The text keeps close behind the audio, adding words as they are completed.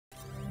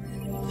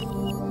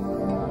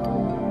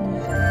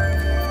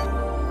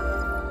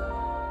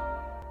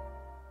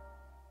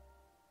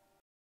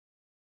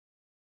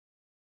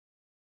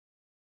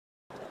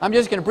I'm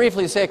just going to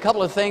briefly say a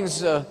couple of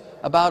things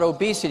about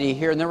obesity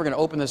here, and then we're going to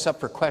open this up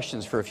for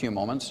questions for a few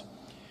moments.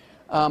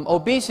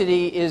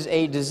 Obesity is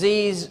a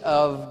disease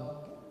of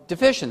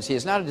deficiency.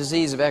 It's not a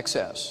disease of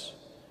excess.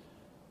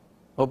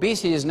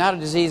 Obesity is not a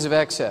disease of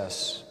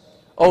excess.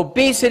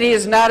 Obesity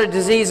is not a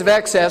disease of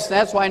excess, and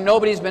that's why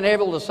nobody's been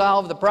able to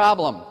solve the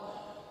problem.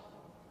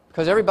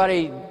 Because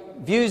everybody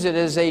views it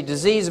as a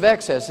disease of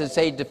excess. It's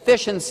a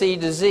deficiency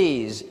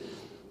disease.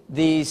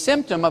 The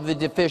symptom of the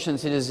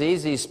deficiency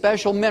disease, these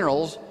special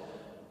minerals,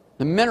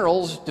 the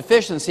minerals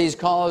deficiencies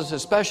cause a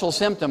special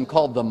symptom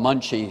called the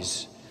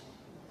munchies.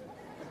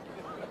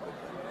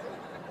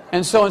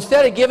 And so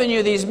instead of giving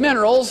you these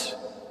minerals,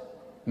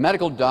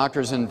 medical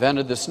doctors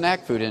invented the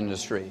snack food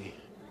industry.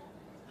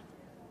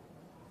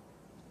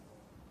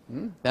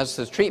 That's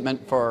the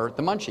treatment for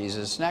the munchies,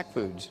 is snack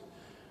foods.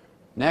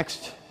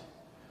 Next.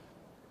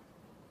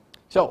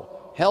 So,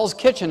 Hell's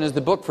Kitchen is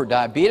the book for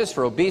diabetes,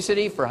 for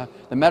obesity, for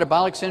the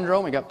metabolic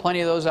syndrome. We got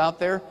plenty of those out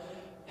there.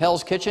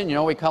 Hell's Kitchen, you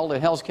know, we called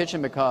it Hell's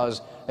Kitchen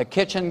because a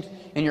kitchen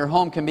in your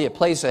home can be a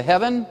place of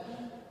heaven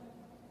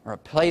or a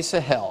place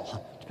of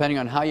hell, depending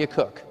on how you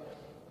cook.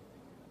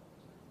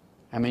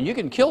 I mean, you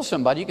can kill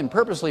somebody, you can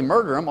purposely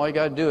murder them. All you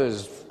got to do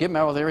is give them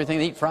out with everything.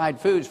 They eat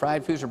fried foods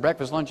for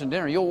breakfast, lunch, and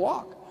dinner. You'll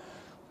walk.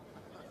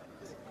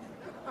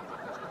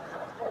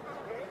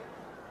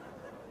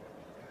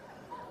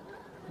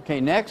 Okay,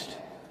 next.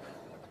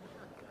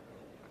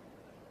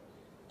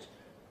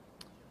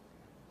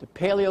 The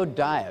paleo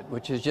diet,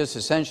 which is just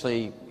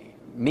essentially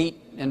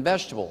meat and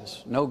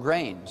vegetables, no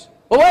grains.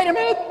 Well, wait a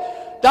minute.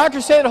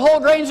 Doctors say the whole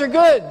grains are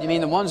good. You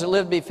mean the ones that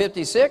live to be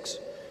 56?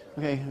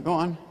 Okay, go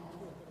on.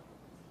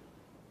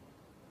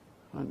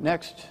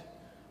 Next.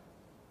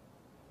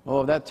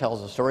 Oh, that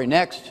tells a story.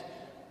 Next.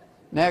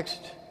 Next.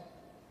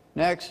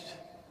 Next.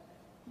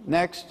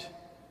 Next.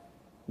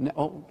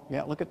 Oh,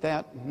 yeah, look at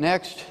that.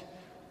 Next.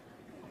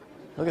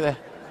 Look at that.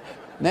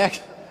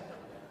 Next.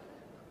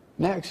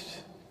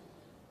 Next.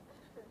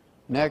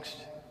 Next.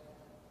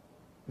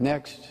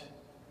 Next.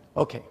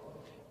 Okay.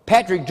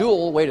 Patrick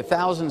Jewell weighed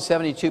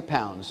 1,072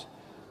 pounds.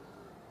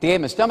 They gave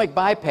him a stomach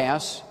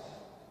bypass.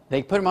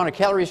 They put him on a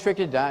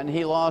calorie-restricted diet, and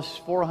he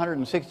lost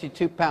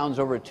 462 pounds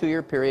over a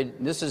 2-year period.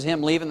 This is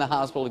him leaving the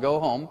hospital to go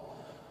home.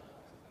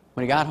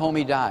 When he got home,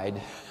 he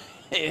died.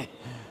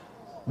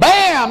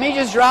 Bam! He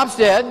just drops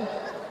dead.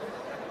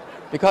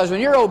 Because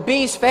when you're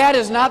obese, fat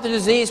is not the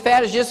disease.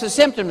 Fat is just a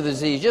symptom of the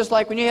disease. Just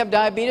like when you have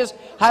diabetes,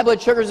 high blood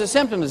sugar is a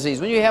symptom of the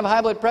disease. When you have high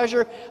blood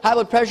pressure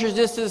is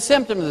just a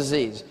symptom of the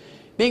disease.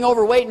 Being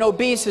overweight and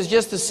obese is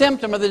just a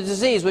symptom of the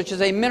disease, which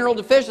is a mineral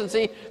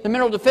deficiency. The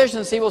mineral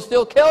deficiency will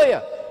still kill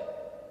you.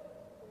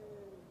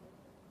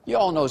 You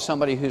all know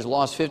somebody who's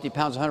lost 50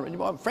 pounds, 100.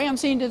 Well,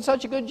 Francine did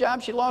such a good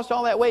job. She lost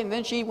all that weight, and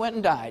then she went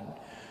and died.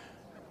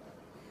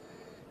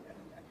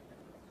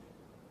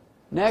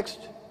 Next.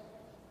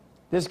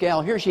 This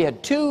gal here, she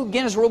had 2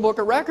 Guinness World Book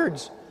of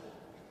Records.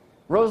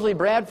 Rosalie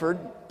Bradford,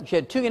 she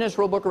had 2 Guinness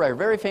World Book of Records.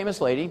 Very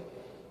famous lady.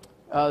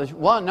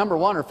 Number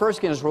one, her first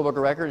Guinness World Book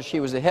of Records,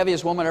 she was the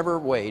heaviest woman ever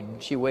weighed.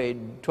 She weighed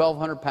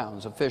 1,200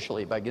 pounds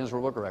officially by Guinness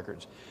World Book of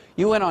Records.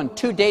 You went on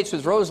 2 dates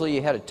with Rosalie,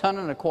 you had 1.25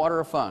 tons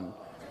of fun.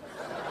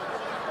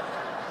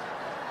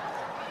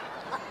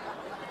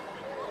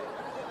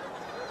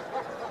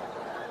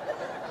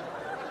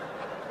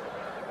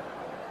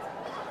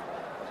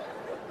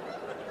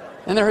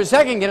 And then her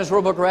second Guinness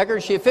World Book of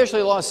Records, she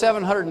officially lost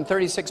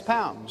 736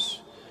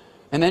 pounds.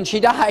 And then she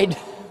died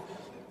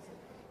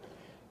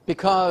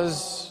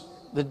because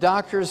the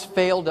doctors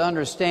failed to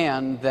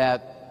understand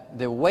that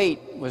the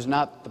weight was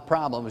not the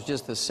problem, it was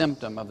just the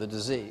symptom of the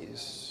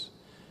disease.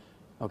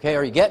 Okay,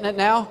 are you getting it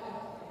now?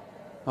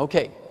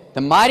 Okay.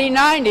 The Mighty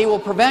 90 will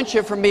prevent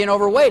you from being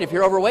overweight. If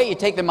you're overweight, you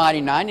take the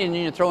Mighty 90 and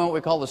you throw in what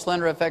we call the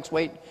Slender FX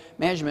weight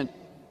management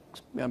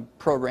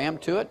program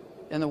to it.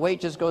 And the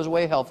weight just goes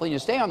away healthily. You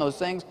stay on those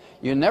things,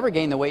 you never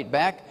gain the weight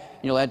back,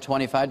 and you'll add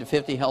 25 to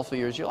 50 healthy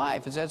years of your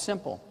life. It's that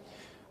simple.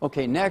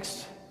 Okay,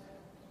 next.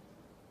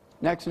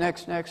 Next.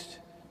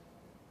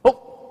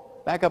 Oh,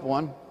 back up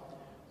one.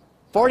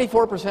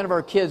 44% of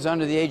our kids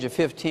under the age of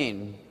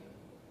 15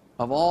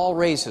 of all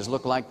races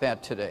look like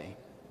that today.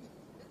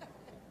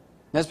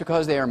 That's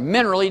because they are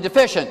minerally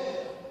deficient.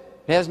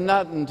 It has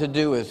nothing to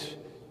do with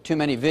too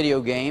many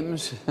video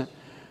games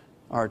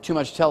or too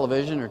much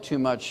television or too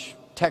much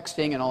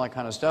texting and all that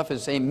kind of stuff.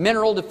 It's a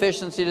mineral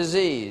deficiency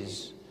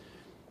disease.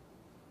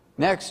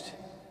 Next.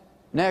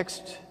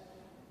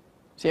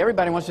 See,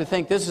 everybody wants to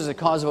think this is a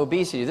cause of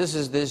obesity. This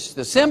is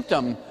the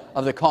symptom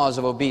of the cause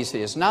of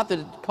obesity. It's not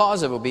the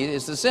cause of obesity,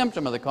 it's the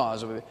symptom of the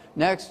cause of obesity.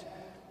 Next.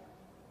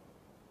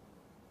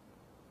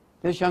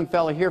 This young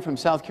fellow here from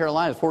South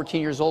Carolina is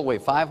 14 years old,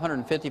 weighed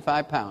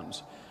 555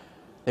 pounds.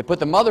 They put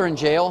the mother in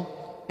jail,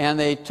 and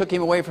they took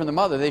him away from the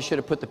mother. They should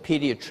have put the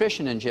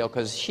pediatrician in jail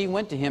because she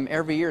went to him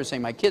every year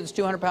saying, my kid's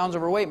 200 pounds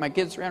overweight, my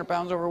kid's 300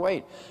 pounds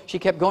overweight. She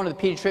kept going to the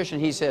pediatrician.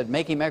 He said,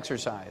 make him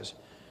exercise.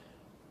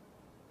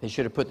 They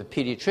should have put the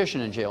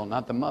pediatrician in jail,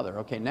 not the mother.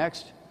 Okay,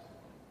 next.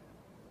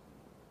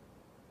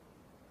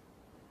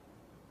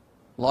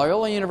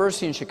 Loyola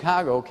University in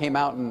Chicago came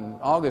out in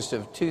August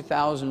of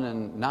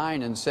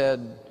 2009 and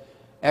said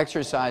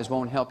exercise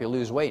won't help you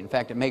lose weight. In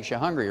fact, it makes you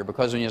hungrier,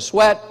 because when you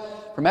sweat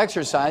from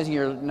exercising,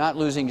 you're not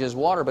losing just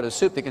water, but a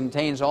soup that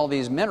contains all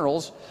these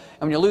minerals.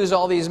 And when you lose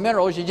all these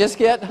minerals, you just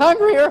get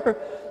hungrier.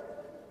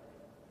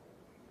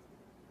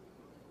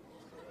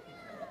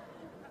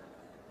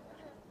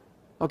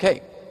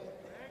 Okay.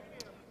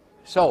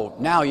 So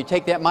now you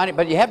take that money,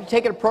 but you have to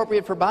take it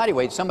appropriate for body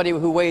weight. Somebody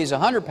who weighs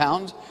 100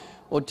 pounds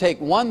will take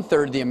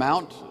 1/3 the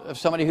amount of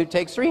somebody who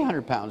takes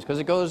 300 pounds, because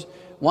it goes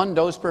 1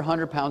 dose per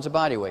 100 pounds of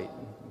body weight.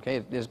 Okay,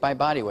 it is by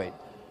body weight.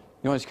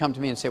 You always come to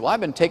me and say, well, I've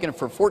been taking it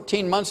for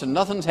 14 months and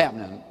nothing's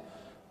happening.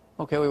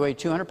 Okay, we weigh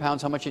 200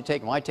 pounds. How much you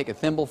take? Well, I take a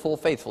thimbleful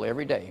faithfully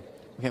every day.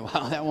 Okay,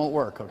 well, that won't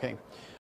work, okay?